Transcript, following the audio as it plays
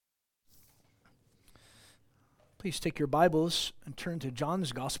Please take your Bibles and turn to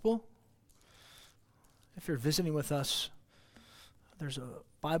John's Gospel. If you're visiting with us, there's a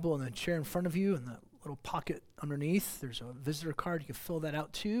Bible in the chair in front of you and the little pocket underneath. There's a visitor card. You can fill that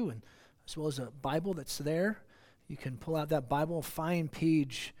out too, and as well as a Bible that's there. You can pull out that Bible, find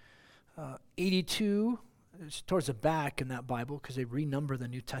page 82. It's towards the back in that Bible because they renumber the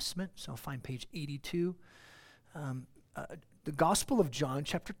New Testament. So find page 82. The Gospel of John,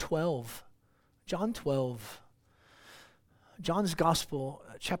 chapter 12. John 12. John's Gospel,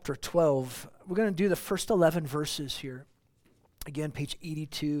 chapter 12. We're going to do the first 11 verses here. Again, page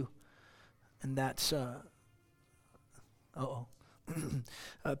 82. And that's,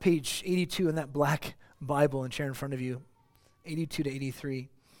 page 82 in that black Bible and chair in front of you. 82 to 83.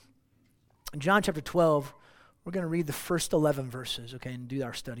 In John chapter 12, we're going to read the first 11 verses, okay, and do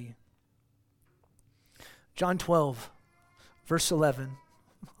our study. John 12, verse 11.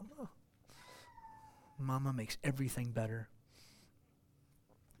 Mama makes everything better.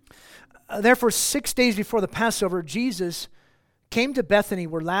 Therefore, 6 days before the Passover, Jesus came to Bethany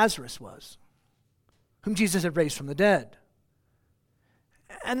where Lazarus was, whom Jesus had raised from the dead.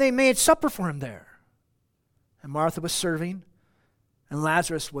 And they made supper for him there. And Martha was serving, and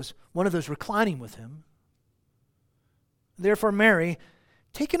Lazarus was one of those reclining with him. Therefore, Mary,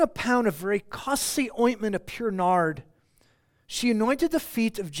 taking a pound of very costly ointment of pure nard, she anointed the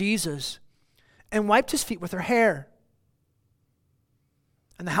feet of Jesus and wiped his feet with her hair.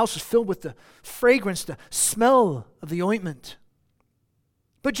 And the house was filled with the fragrance, the smell of the ointment.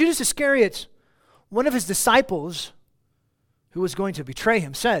 But Judas Iscariot, one of his disciples, who was going to betray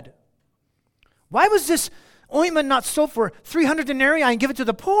him, said, "Why was this ointment not sold for 300 denarii and given to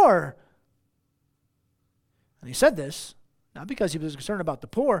the poor?" And he said this, not because he was concerned about the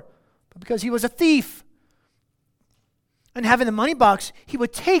poor, but because he was a thief. And having the money box, he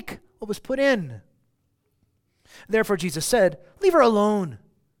would take what was put in. Therefore Jesus said, "Leave her alone,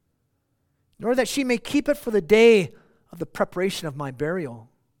 nor that she may keep it for the day of the preparation of my burial.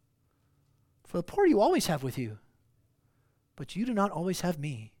 For the poor you always have with you, but you do not always have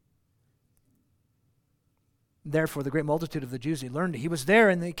me." Therefore the great multitude of the Jews, they learned that he was there,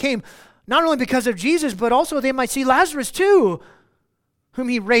 and they came not only because of Jesus, but also they might see Lazarus too, whom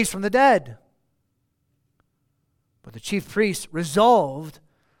he raised from the dead. But the chief priests resolved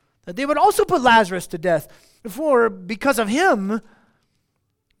that they would also put Lazarus to death, for because of him,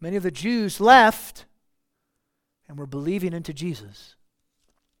 many of the Jews left and were believing into Jesus.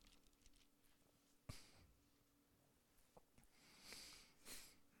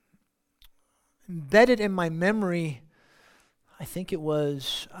 Embedded in my memory, I think I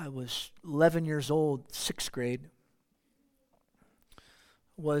was 11 years old, 6th grade,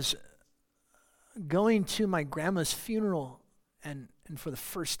 was going to my grandma's funeral, and for the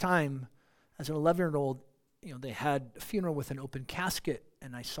first time, as an 11-year-old, they had a funeral with an open casket,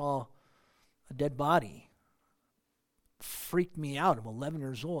 and I saw a dead body. Freaked me out. I'm 11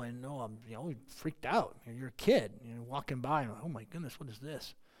 years old, and I'm freaked out. You're a kid, walking by, and oh my goodness, what is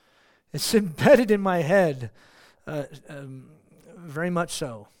this? It's embedded in my head, very much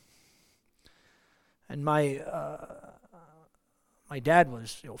so. And my dad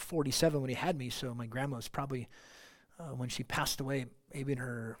was 47 when he had me, so my grandma was probably, when she passed away, maybe in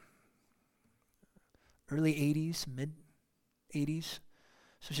her early 80s, mid-80s.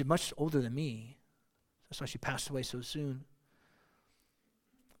 So she's much older than me. That's why she passed away so soon.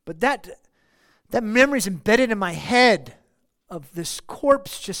 But that memory is embedded in my head of this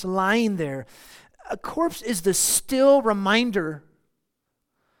corpse just lying there. A corpse is the still reminder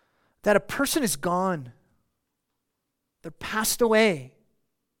that a person is gone. They're passed away.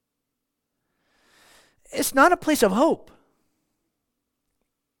 It's not a place of hope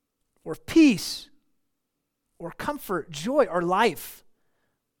or peace or comfort, joy, or life.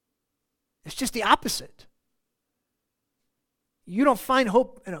 It's just the opposite. You don't find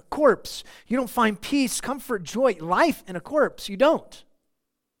hope in a corpse. You don't find peace, comfort, joy, life in a corpse. You don't.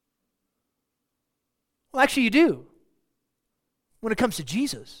 Well, actually, you do when it comes to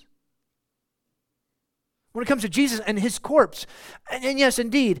Jesus. When it comes to Jesus and his corpse. And yes,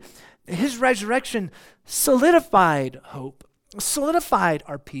 indeed, his resurrection solidified hope, solidified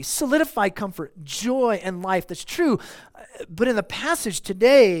our peace, solidified comfort, joy, and life. That's true. But in the passage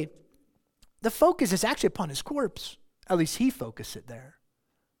today, the focus is actually upon his corpse. At least he focused it there.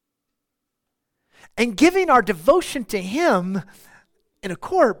 And giving our devotion to him in a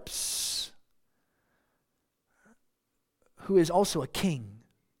corpse who is also a king.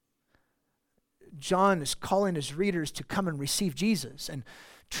 John is calling his readers to come and receive Jesus and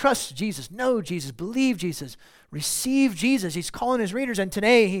trust Jesus, know Jesus, believe Jesus, receive Jesus. He's calling his readers, and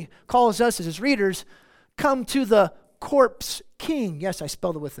today he calls us as his readers, Come to the corpse king. Yes, I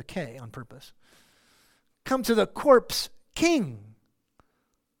spelled it with a K on purpose. Come to the corpse king.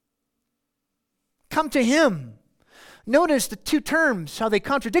 Come to him. Notice the two terms, how they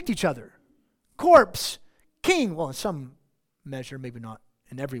contradict each other. Corpse, king. Well, in some measure, maybe not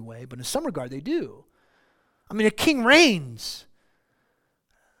in every way, but in some regard they do. I mean, a king reigns.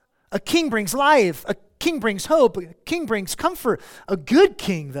 A king brings life. A king brings hope. A king brings comfort. A good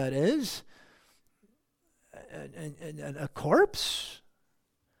king, that is. And a corpse?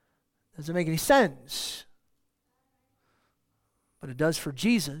 Doesn't make any sense. But it does for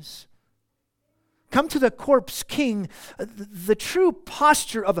Jesus. Come to the corpse king. The true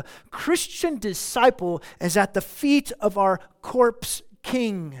posture of a Christian disciple is at the feet of our corpse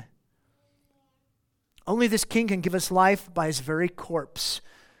king. Only this king can give us life by his very corpse. ...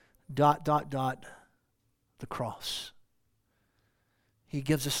 the cross. He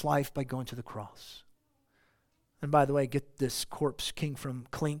gives us life by going to the cross. And by the way, get this corpse king from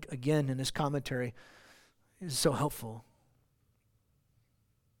Klink again in his commentary. It's so helpful.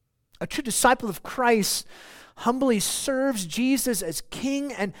 A true disciple of Christ humbly serves Jesus as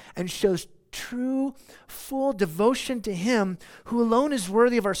king and shows true, full devotion to him who alone is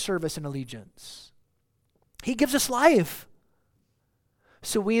worthy of our service and allegiance. He gives us life,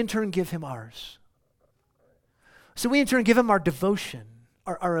 so we in turn give him ours. So we in turn give him our devotion,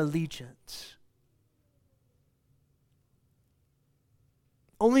 our allegiance.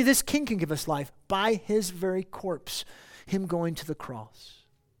 Only this king can give us life by his very corpse, him going to the cross.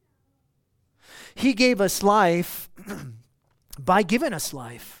 He gave us life by giving us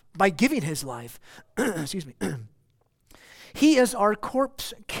life, by giving his life. Excuse me. He is our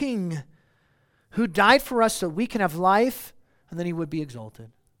corpse king who died for us so we can have life and then he would be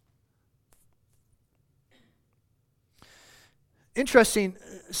exalted. Interesting,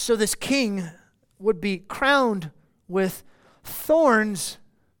 so this king would be crowned with thorns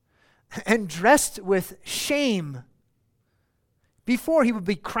and dressed with shame before he would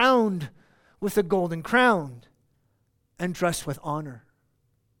be crowned with a golden crown and dressed with honor.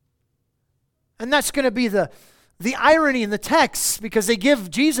 And that's going to be the irony in the text, because they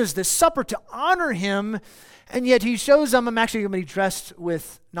give Jesus this supper to honor him, and yet he shows them, I'm actually going to be dressed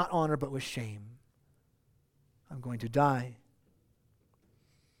with not honor but with shame. I'm going to die.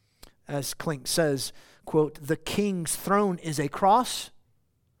 As Klink says, quote, the king's throne is a cross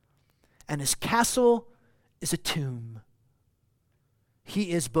and his castle is a tomb.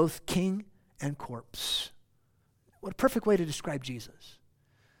 He is both king and corpse. What a perfect way to describe Jesus.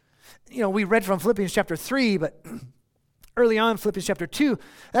 You know, we read from Philippians chapter 3, but early on, Philippians chapter 2,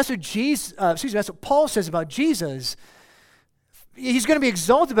 that's what Paul says about Jesus. He's going to be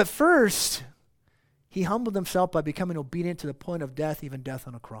exalted, but first, he humbled himself by becoming obedient to the point of death, even death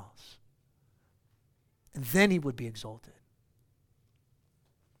on a cross. And then he would be exalted.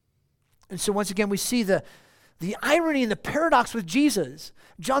 And so once again, we see the irony and the paradox with Jesus.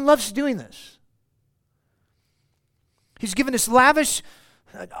 John loves doing this. He's given this lavish,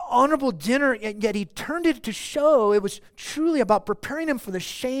 honorable dinner, and yet he turned it to show it was truly about preparing him for the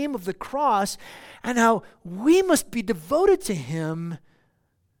shame of the cross and how we must be devoted to him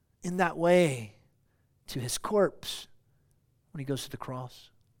in that way, to his corpse when he goes to the cross.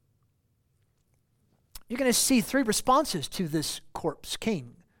 You're going to see three responses to this corpse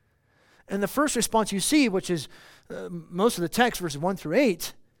king. And the first response you see, which is most of the text, verses 1 through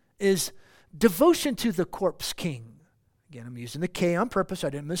 8, is devotion to the corpse king. Again, I'm using the K on purpose. I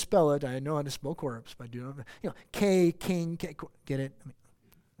didn't misspell it. I know how to spell corpse, but I do know, K, king, K, get it?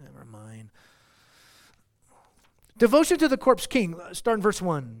 Never mind. Devotion to the corpse king. Start in verse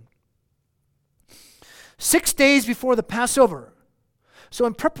 1. 6 days before the Passover. So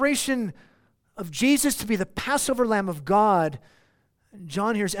in preparation of Jesus to be the Passover Lamb of God,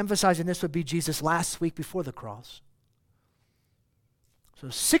 John here is emphasizing this would be Jesus' last week before the cross. So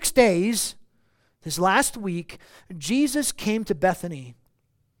 6 days, his last week, Jesus came to Bethany.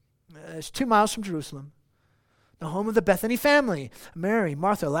 It's 2 miles from Jerusalem, the home of the Bethany family. Mary,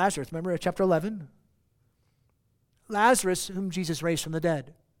 Martha, Lazarus. Remember chapter 11? Lazarus, whom Jesus raised from the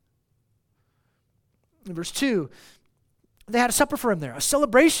dead. In verse 2, they had a supper for him there, a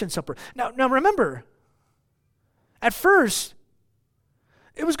celebration supper. Now remember, at first,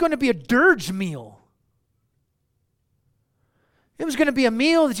 it was going to be a dirge meal. It was going to be a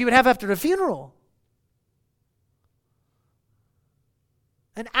meal that you would have after the funeral.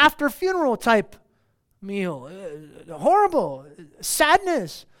 An after-funeral type meal. Horrible.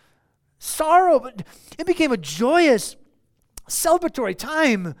 Sadness. Sorrow. But it became a joyous, celebratory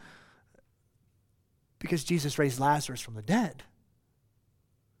time because Jesus raised Lazarus from the dead.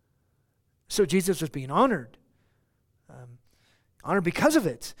 So Jesus was being honored. Honored because of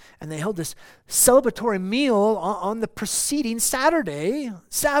it. And they held this celebratory meal on the preceding Saturday,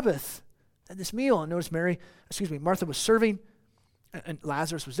 Sabbath. And this meal, and notice Martha was serving, and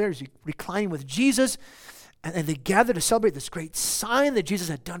Lazarus was there. He was reclining with Jesus. And they gathered to celebrate this great sign that Jesus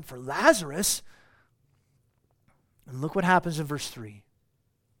had done for Lazarus. And look what happens in verse 3.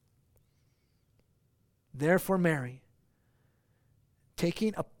 Therefore Mary,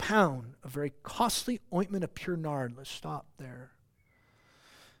 taking a pound of very costly ointment of pure nard. Let's stop there.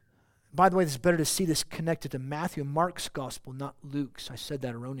 By the way, it's better to see this connected to Matthew and Mark's gospel, not Luke's. I said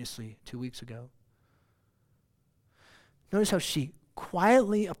that erroneously 2 weeks ago. Notice how she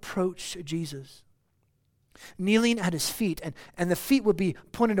quietly approached Jesus, kneeling at his feet, and the feet would be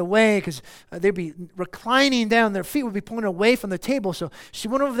pointed away because they'd be reclining down. Their feet would be pointed away from the table. So she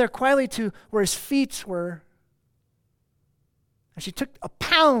went over there quietly to where his feet were, and she took a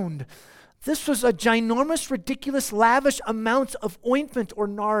pound. This was a ginormous, ridiculous, lavish amount of ointment or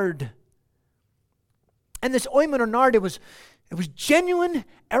nard. And this ointment or nard, it was genuine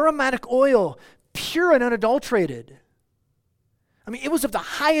aromatic oil, pure and unadulterated. I mean, it was of the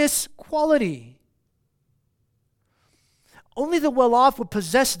highest quality. Only the well-off would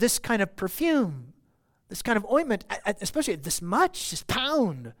possess this kind of perfume, this kind of ointment, especially at this much, this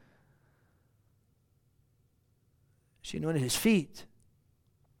pound. She anointed his feet.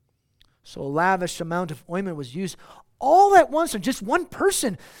 So a lavish amount of ointment was used all at once on just one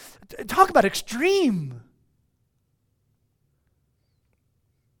person. Talk about extreme.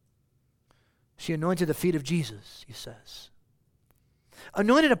 She anointed the feet of Jesus, he says.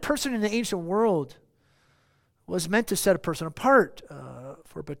 Anointed a person in the ancient world was meant to set a person apart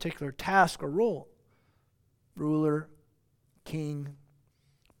for a particular task or role. Ruler, king,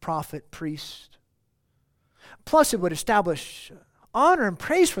 prophet, priest. Plus, it would establish honor and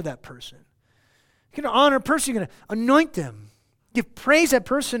praise for that person. You're going to honor a person, you're going to anoint them. Give praise that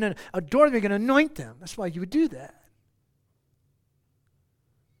person and adore them, you're going to anoint them. That's why you would do that.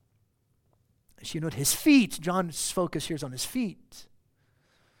 She anointed his feet. John's focus here is on his feet.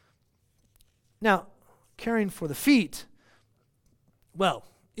 Now, caring for the feet, well,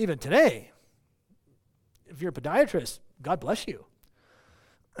 even today, if you're a podiatrist, God bless you.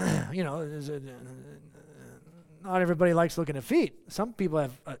 Not everybody likes looking at feet. Some people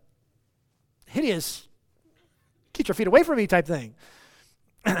have a hideous, keep your feet away from me type thing.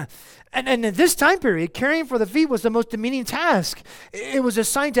 And in this time period, caring for the feet was the most demeaning task. It was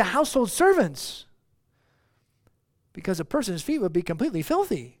assigned to household servants because a person's feet would be completely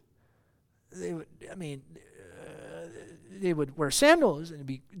filthy. They would wear sandals and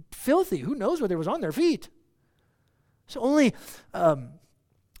be filthy. Who knows what there was on their feet? So only the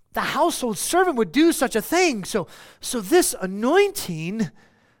household servant would do such a thing. So this anointing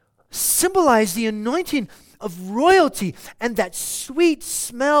symbolized the anointing of royalty, and that sweet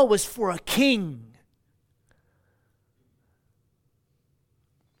smell was for a king.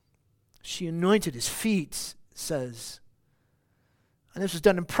 She anointed his feet, it says. And this was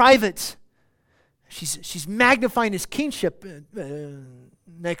done in private. She's magnifying his kingship.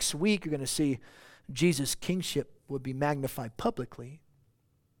 Next week, you're going to see Jesus' kingship would be magnified publicly.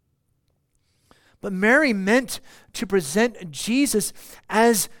 But Mary meant to present Jesus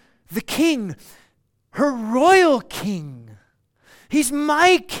as the king, her royal king. He's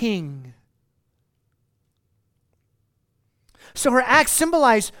my king. So her acts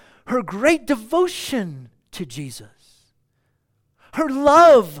symbolize her great devotion to Jesus, her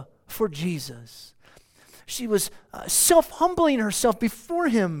love for Jesus. She was self-humbling herself before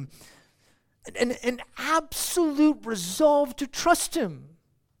him, an absolute resolve to trust him.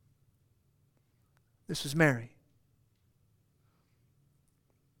 This was Mary.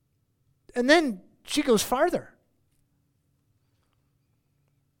 And then she goes farther.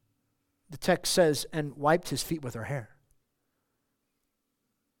 The text says, and wiped his feet with her hair.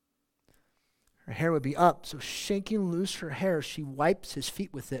 Her hair would be up, so shaking loose her hair, she wipes his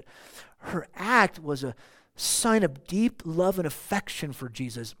feet with it. Her act was a sign of deep love and affection for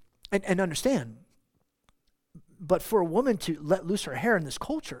Jesus. And understand, but for a woman to let loose her hair in this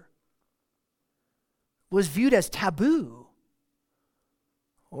culture was viewed as taboo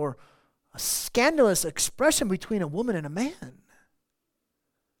or a scandalous expression between a woman and a man.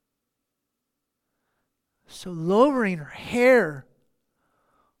 So lowering her hair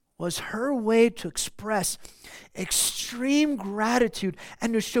was her way to express extreme gratitude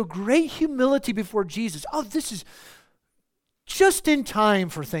and to show great humility before Jesus. Oh, this is just in time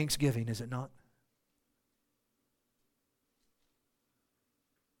for Thanksgiving, is it not?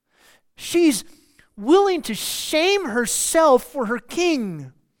 She's willing to shame herself for her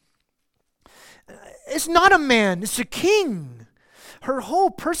king. is not a man, it's a king. Her whole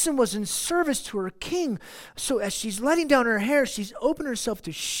person was in service to her king. So as she's letting down her hair, she's opened herself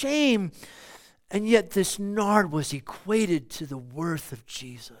to shame. And yet this nard was equated to the worth of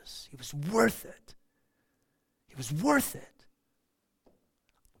Jesus. He was worth it. He was worth it.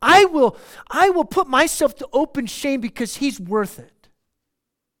 I will put myself to open shame because he's worth it.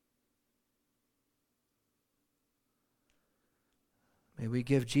 May we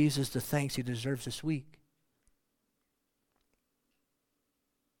give Jesus the thanks he deserves this week.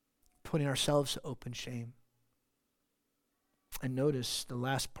 Putting ourselves to open shame. And notice the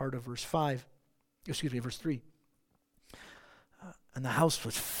last part of verse 3. And the house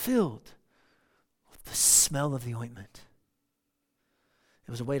was filled with the smell of the ointment.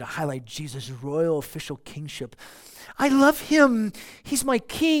 It was a way to highlight Jesus' royal official kingship. I love him. He's my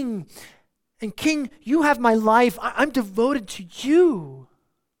king. And king, you have my life. I'm devoted to you.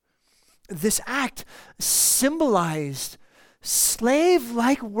 This act symbolized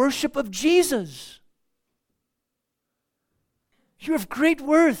slave-like worship of Jesus. You have great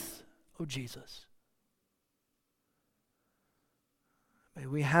worth, O Jesus. May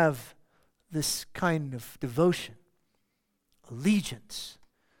we have this kind of devotion, allegiance,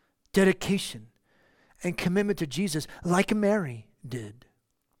 dedication, and commitment to Jesus like Mary did.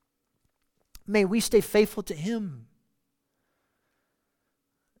 May we stay faithful to him.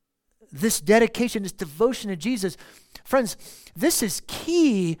 This dedication, this devotion to Jesus, friends, this is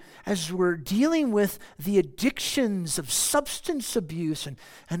key as we're dealing with the addictions of substance abuse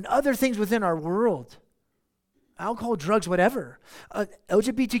and other things within our world. Alcohol, drugs, whatever.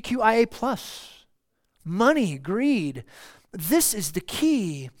 LGBTQIA+, money, greed. This is the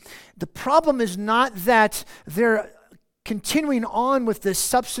key. The problem is not that they're continuing on with this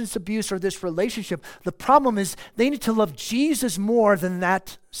substance abuse or this relationship. The problem is they need to love Jesus more than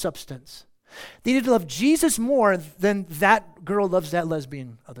that substance. They need to love Jesus more than that girl loves that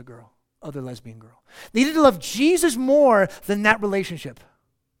other lesbian girl. They need to love Jesus more than that relationship.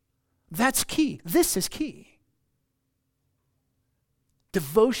 That's key. This is key.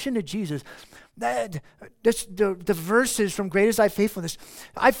 Devotion to Jesus. The verses from Great Is Thy Faithfulness.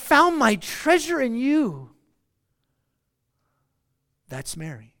 I found my treasure in you. That's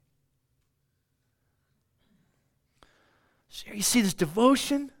Mary. So you see this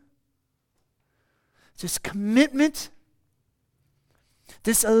devotion, this commitment,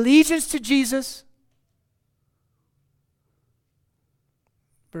 this allegiance to Jesus.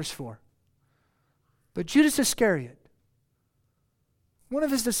 Verse 4. But Judas Iscariot, one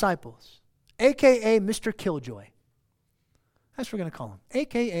of his disciples, a.k.a. Mr. Killjoy. That's what we're going to call him.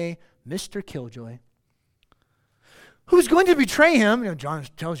 A.k.a. Mr. Killjoy. Who's going to betray him? John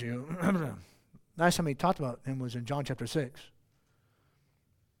tells you. Last time he talked about him was in John chapter 6.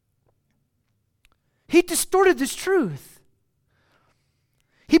 He distorted this truth.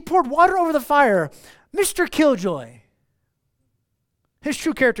 He poured water over the fire. Mr. Killjoy. His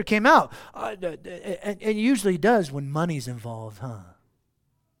true character came out. And usually does when money's involved, huh?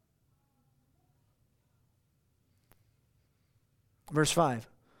 Verse 5.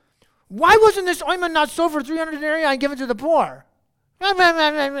 Why wasn't this ointment not sold for 300 denarii and given to the poor? Maybe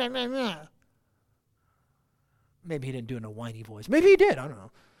he didn't do it in a whiny voice. Maybe he did. I don't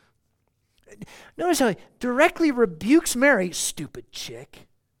know. Notice how he directly rebukes Mary, stupid chick.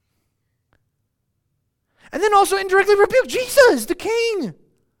 And then also indirectly rebuke Jesus, the king.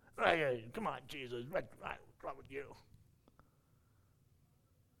 Come on, Jesus. What's wrong with you?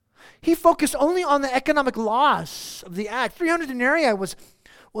 He focused only on the economic loss of the act. 300 denarii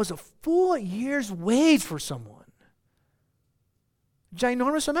was a full year's wage for someone.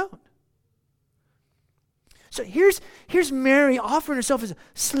 Ginormous amount. So here's Mary offering herself as a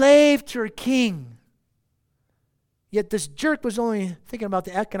slave to her king. Yet this jerk was only thinking about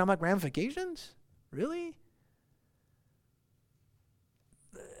the economic ramifications? Really?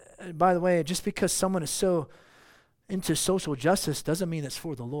 By the way, just because someone is so into social justice doesn't mean it's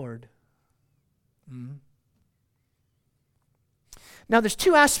for the Lord. Mm-hmm. Now, there's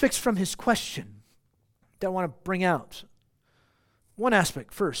two aspects from his question that I want to bring out. One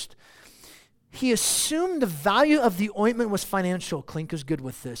aspect first. He assumed the value of the ointment was financial. Klink is good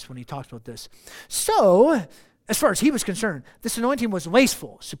with this when he talks about this. So, as far as he was concerned, this anointing was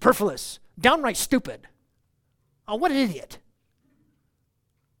wasteful, superfluous, downright stupid. Oh, what an idiot.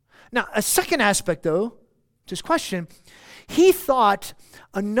 Now, a second aspect, though, to his question, he thought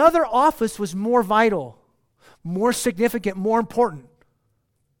another office was more vital, more significant, more important.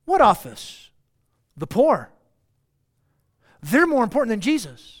 What office? The poor. They're more important than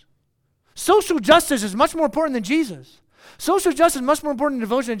Jesus. Social justice is much more important than Jesus. Social justice is much more important than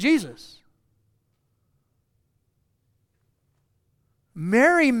devotion to Jesus.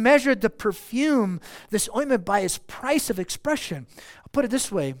 Mary measured the perfume, this ointment, by its price of expression. I'll put it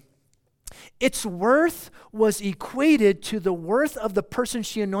this way. Its worth was equated to the worth of the person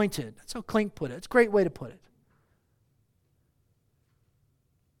she anointed. That's how Klink put it. It's a great way to put it.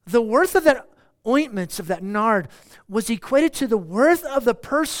 The worth of that ointment, of that nard, was equated to the worth of the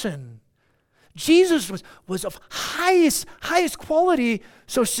person. Jesus was of highest quality,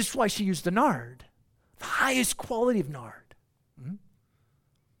 so it's just why she used the nard. The highest quality of nard.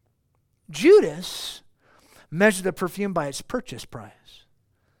 Judas measured the perfume by its purchase price.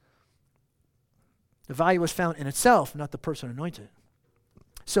 The value was found in itself, not the person anointed.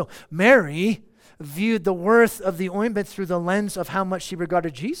 So Mary viewed the worth of the ointment through the lens of how much she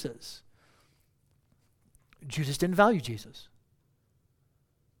regarded Jesus. Judas didn't value Jesus.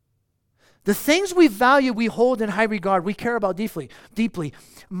 The things we value, we hold in high regard, we care about deeply.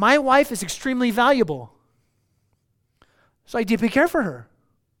 My wife is extremely valuable, so I deeply care for her.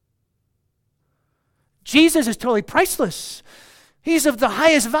 Jesus is totally priceless. He's of the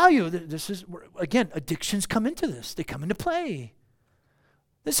highest value. This is, again, addictions come into this. They come into play.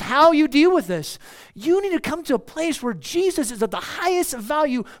 This is how you deal with this. You need to come to a place where Jesus is of the highest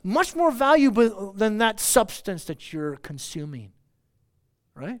value, much more valuable than that substance that you're consuming.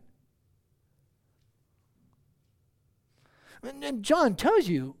 Right? And John tells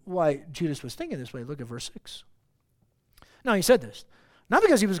you why Judas was thinking this way. Look at verse 6. Now, he said this, not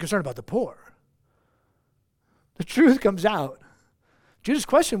because he was concerned about the poor. The truth comes out. Judas'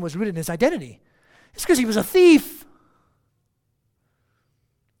 question was rooted in his identity. It's because he was a thief.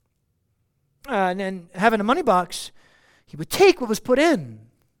 And then having a money box, he would take what was put in.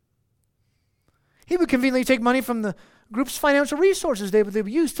 He would conveniently take money from the group's financial resources they would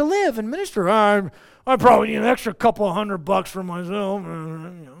use to live and minister. I probably need an extra couple $100 for myself.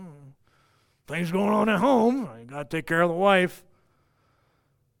 Things going on at home. I got to take care of the wife.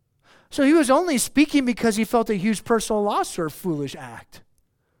 So he was only speaking because he felt a huge personal loss or a foolish act.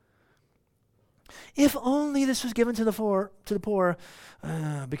 If only this was given to the poor,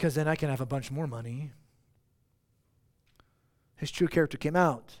 because then I can have a bunch more money. His true character came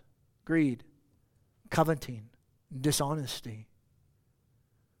out. Greed, coveting, dishonesty.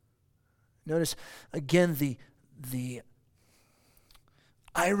 Notice again the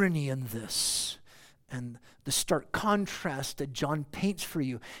irony in this and the stark contrast that John paints for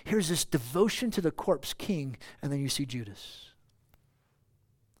you. Here's this devotion to the corpse king, and then you see Judas.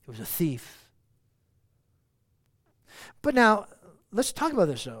 He was a thief. But now, let's talk about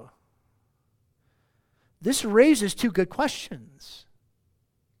this though. This raises two good questions.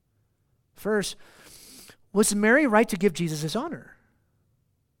 First, was Mary right to give Jesus his honor?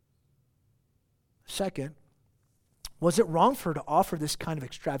 Second, was it wrong for her to offer this kind of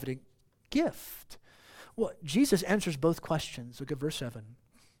extravagant gift? Well, Jesus answers both questions. Look at verse 7.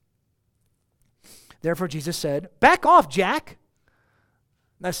 Therefore Jesus said, "Back off, Jack."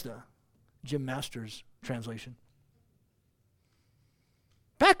 That's the Jim Masters translation.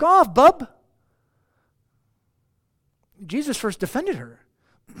 Back off, bub. Jesus first defended her.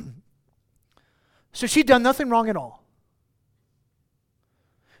 So she'd done nothing wrong at all.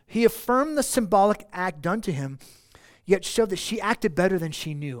 He affirmed the symbolic act done to him, yet showed that she acted better than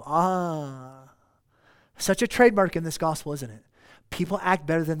she knew. Such a trademark in this gospel, isn't it? People act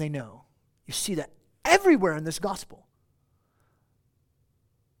better than they know. You see that everywhere in this gospel.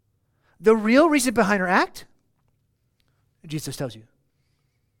 The real reason behind her act, Jesus tells you.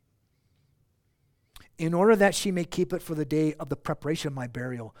 In order that she may keep it for the day of the preparation of my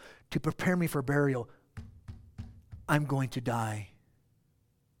burial, to prepare me for burial, I'm going to die.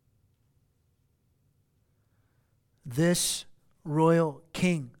 This royal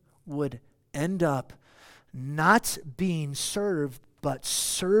king would end up not being served, but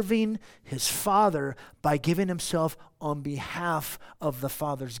serving his Father by giving himself on behalf of the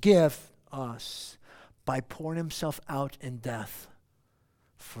Father's gift, us, by pouring himself out in death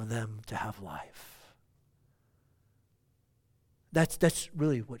for them to have life. That's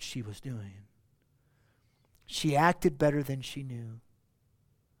really what she was doing. She acted better than she knew.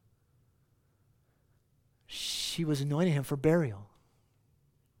 She was anointing him for burial.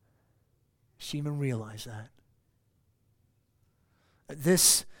 She even realized that.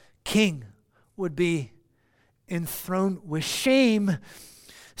 This king would be enthroned with shame,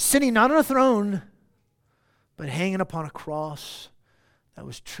 sitting not on a throne, but hanging upon a cross. That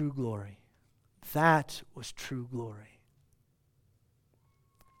was true glory. That was true glory.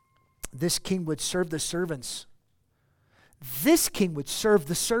 This king would serve the servants. This king would serve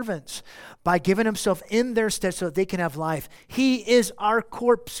the servants by giving himself in their stead so that they can have life. He is our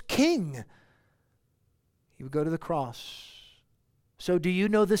corpse king. He would go to the cross, So do you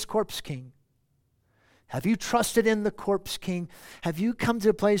know this corpse king? Have you trusted in the corpse king? Have you come to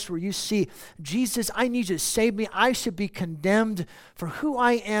a place where you see, Jesus, I need you to save me. I should be condemned for who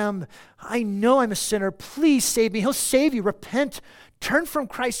I am. I know I'm a sinner. Please save me. He'll save you. Repent. Turn from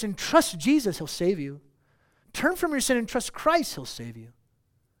Christ and trust Jesus. He'll save you. Turn from your sin and trust Christ. He'll save you.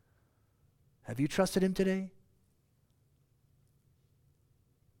 Have you trusted him today?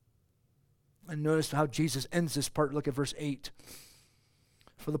 And notice how Jesus ends this part. Look at verse 8.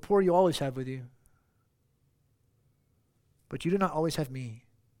 For the poor you always have with you, but you do not always have me.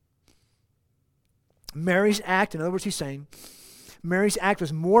 Mary's act, in other words, he's saying, Mary's act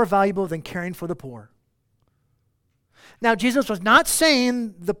was more valuable than caring for the poor. Now, Jesus was not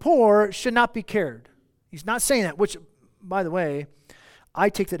saying the poor should not be cared. He's not saying that, which, by the way, I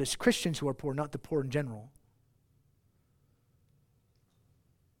take that as Christians who are poor, not the poor in general.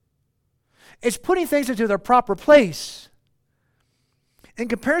 It's putting things into their proper place. In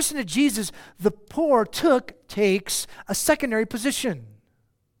comparison to Jesus, the poor takes a secondary position.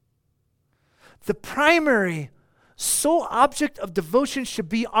 The primary, sole object of devotion should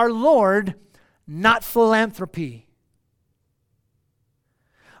be our Lord, not philanthropy.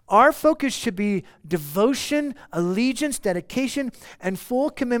 Our focus should be devotion, allegiance, dedication, and full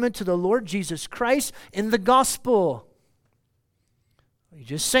commitment to the Lord Jesus Christ in the gospel. You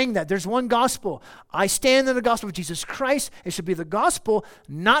just sang that. There's one gospel. I stand in the gospel of Jesus Christ. It should be the gospel,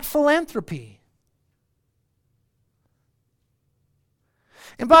 not philanthropy.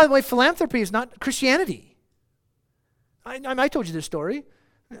 And by the way, philanthropy is not Christianity. I told you this story.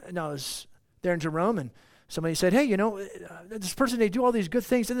 And I was there in Jerome, and somebody said, hey, this person, they do all these good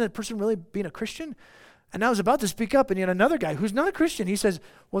things. Isn't that person really being a Christian? And I was about to speak up, and yet another guy who's not a Christian, he says,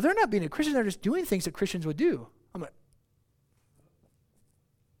 well, they're not being a Christian. They're just doing things that Christians would do. I'm like,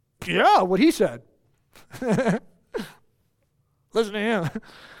 yeah, what he said. Listen to him.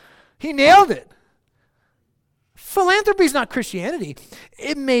 He nailed it. Philanthropy is not Christianity.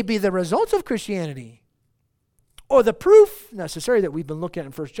 It may be the result of Christianity or the proof necessary that we've been looking at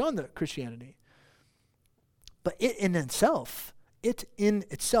in 1 John, that Christianity. But it in itself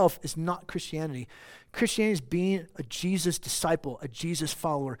is not Christianity. Christianity is being a Jesus disciple, a Jesus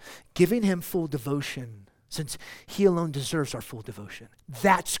follower, giving him full devotion, since he alone deserves our full devotion.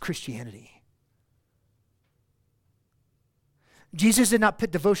 That's Christianity. Jesus did not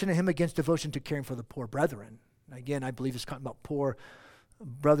pit devotion to him against devotion to caring for the poor brethren. Again, I believe it's talking about poor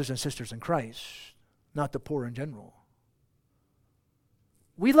brothers and sisters in Christ, not the poor in general.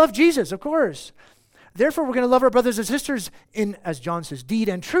 We love Jesus, of course. Therefore, we're going to love our brothers and sisters in, as John says, deed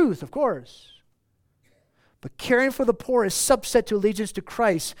and truth, of course. But caring for the poor is subset to allegiance to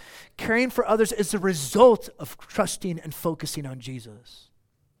Christ. Caring for others is the result of trusting and focusing on Jesus.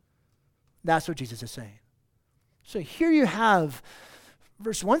 That's what Jesus is saying. So here you have,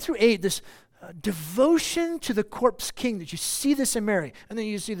 verse 1 through 8, this devotion to the corpse king, that you see this in Mary. And then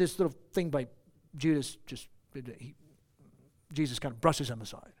you see this little thing by Judas, Jesus kind of brushes him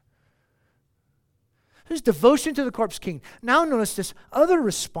aside. This devotion to the corpse king. Now notice this other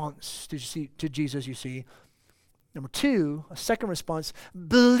response to Jesus, you see. Number 2, a second response,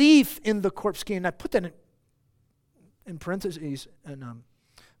 belief in the corpse king. And I put that in parentheses, and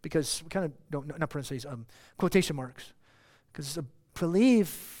because we kind of don't know, not parentheses, quotation marks. Because it's a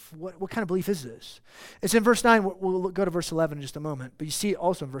belief, what kind of belief is this? It's in verse 9. We'll go to verse 11 in just a moment. But you see it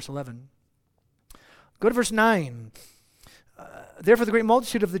also in verse 11. Go to verse 9. Therefore the great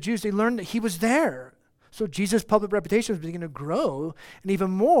multitude of the Jews, they learned that he was there. So Jesus' public reputation was beginning to grow. And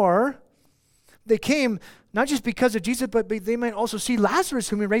even more, they came not just because of Jesus, but they might also see Lazarus,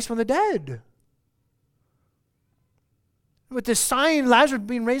 whom he raised from the dead. With this sign, Lazarus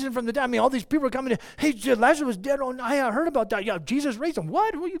being raised from the dead. I mean, all these people are coming to, hey, Lazarus was dead. Oh, I heard about that. Yeah, Jesus raised him.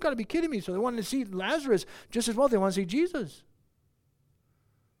 What? Well, you got to be kidding me. So they wanted to see Lazarus just as well. They want to see Jesus.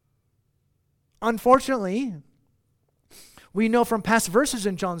 Unfortunately, we know from past verses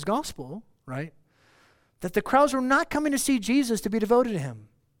in John's gospel, right, that the crowds were not coming to see Jesus to be devoted to him,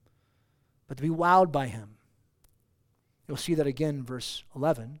 but to be wowed by him. You'll see that again in verse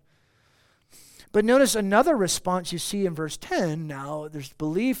 11. But notice another response you see in verse 10. Now, there's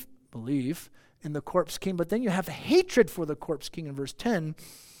belief in the corpse king, but then you have hatred for the corpse king in verse 10.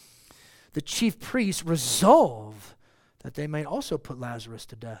 The chief priests resolve that they might also put Lazarus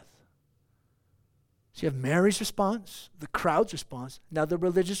to death. So you have Mary's response, the crowd's response, now the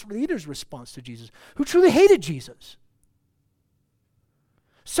religious leaders' response to Jesus, who truly hated Jesus.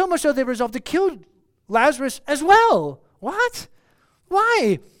 So much so they resolved to kill Lazarus as well. What?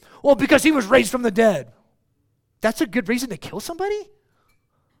 Why? Well, because he was raised from the dead. That's a good reason to kill somebody?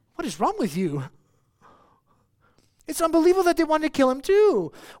 What is wrong with you? It's unbelievable that they wanted to kill him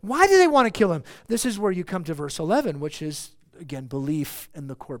too. Why do they want to kill him? This is where you come to verse 11, which is, again, belief in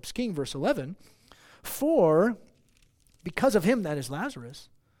the corpse king. Verse 11, for because of him, that is Lazarus,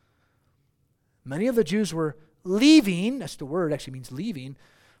 many of the Jews were leaving. That's the word, actually means leaving.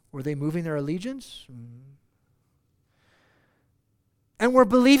 Were they moving their allegiance? And were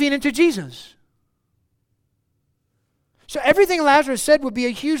believing into Jesus. So everything Lazarus said would be a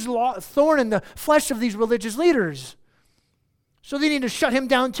huge thorn in the flesh of these religious leaders. So they need to shut him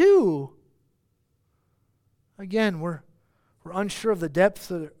down too. Again, we're unsure of the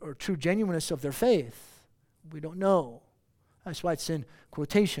depth or true genuineness of their faith. We don't know. That's why it's in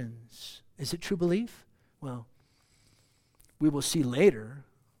quotations. Is it true belief? Well, we will see later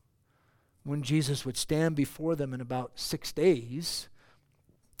when Jesus would stand before them in about 6 days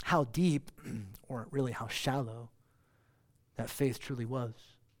how deep, or really how shallow, that faith truly was.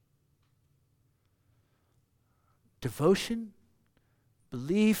 Devotion,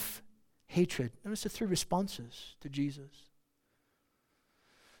 belief, hatred. Notice the three responses to Jesus.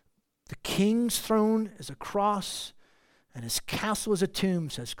 The king's throne is a cross, and his castle is a tomb,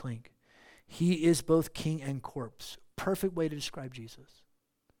 says Klink. He is both king and corpse. Perfect way to describe Jesus.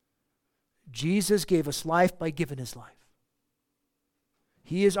 Jesus gave us life by giving his life.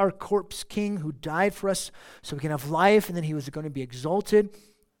 He is our corpse king who died for us so we can have life, and then he was going to be exalted.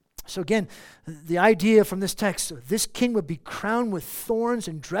 So again, the idea from this text, this king would be crowned with thorns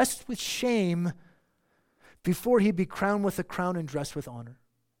and dressed with shame before he'd be crowned with a crown and dressed with honor.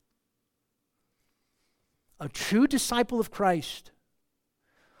 A true disciple of Christ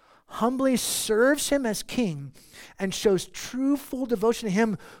humbly serves him as king and shows true full devotion to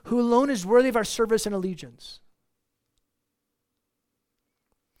him who alone is worthy of our service and allegiance.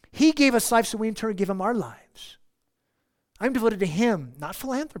 He gave us life so we in turn give him our lives. I'm devoted to him, not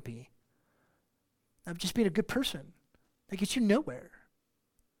philanthropy. I'm just being a good person. That gets you nowhere.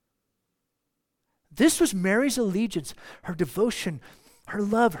 This was Mary's allegiance, her devotion, her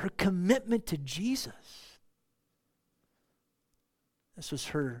love, her commitment to Jesus. This was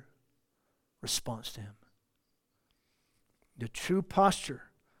her response to him. The true posture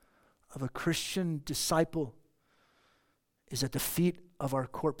of a Christian disciple is at the feet of our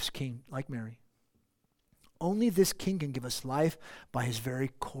corpse king, like Mary. Only this king can give us life by his very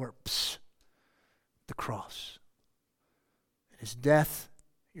corpse, the cross. In his death,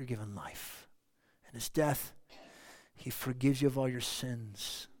 you're given life. In his death, he forgives you of all your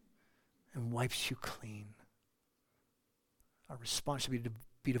sins and wipes you clean. Our response should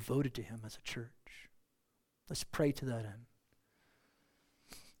be devoted to him as a church. Let's pray to that end.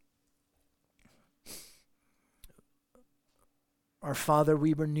 Our Father,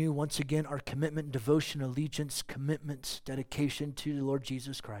 we renew once again our commitment, devotion, allegiance, commitments, dedication to the Lord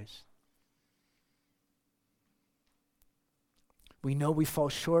Jesus Christ. We know we fall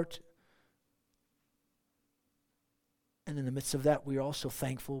short, and in the midst of that, we are also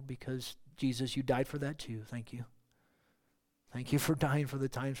thankful because, Jesus, you died for that too. Thank you. Thank you for dying for the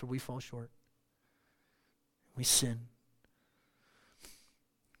times where we fall short. We sin.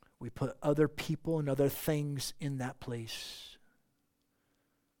 We put other people and other things in that place.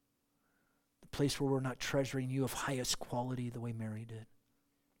 The place where we're not treasuring you of highest quality the way Mary did.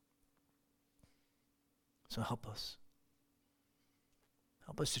 So help us.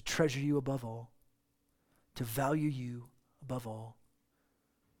 Help us to treasure you above all, to value you above all.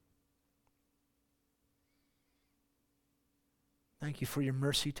 Thank you for your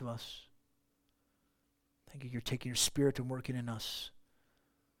mercy to us. Thank you, you're taking your Spirit and working in us.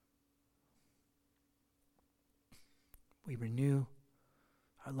 We renew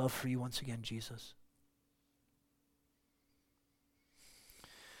our love for you once again, Jesus.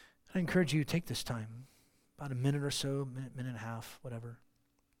 I encourage you to take this time, about a minute or so, minute and a half, whatever.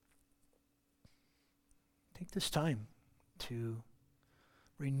 Take this time to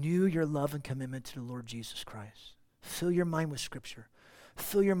renew your love and commitment to the Lord Jesus Christ. Fill your mind with Scripture.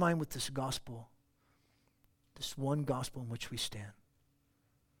 Fill your mind with this gospel, this one gospel in which we stand.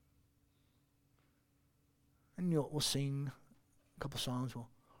 And we'll sing a couple songs.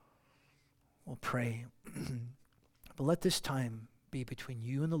 We'll pray. But let this time be between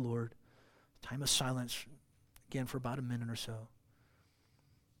you and the Lord, a time of silence, again for about a minute or so,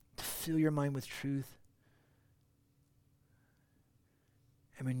 to fill your mind with truth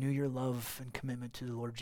and renew your love and commitment to the Lord Jesus.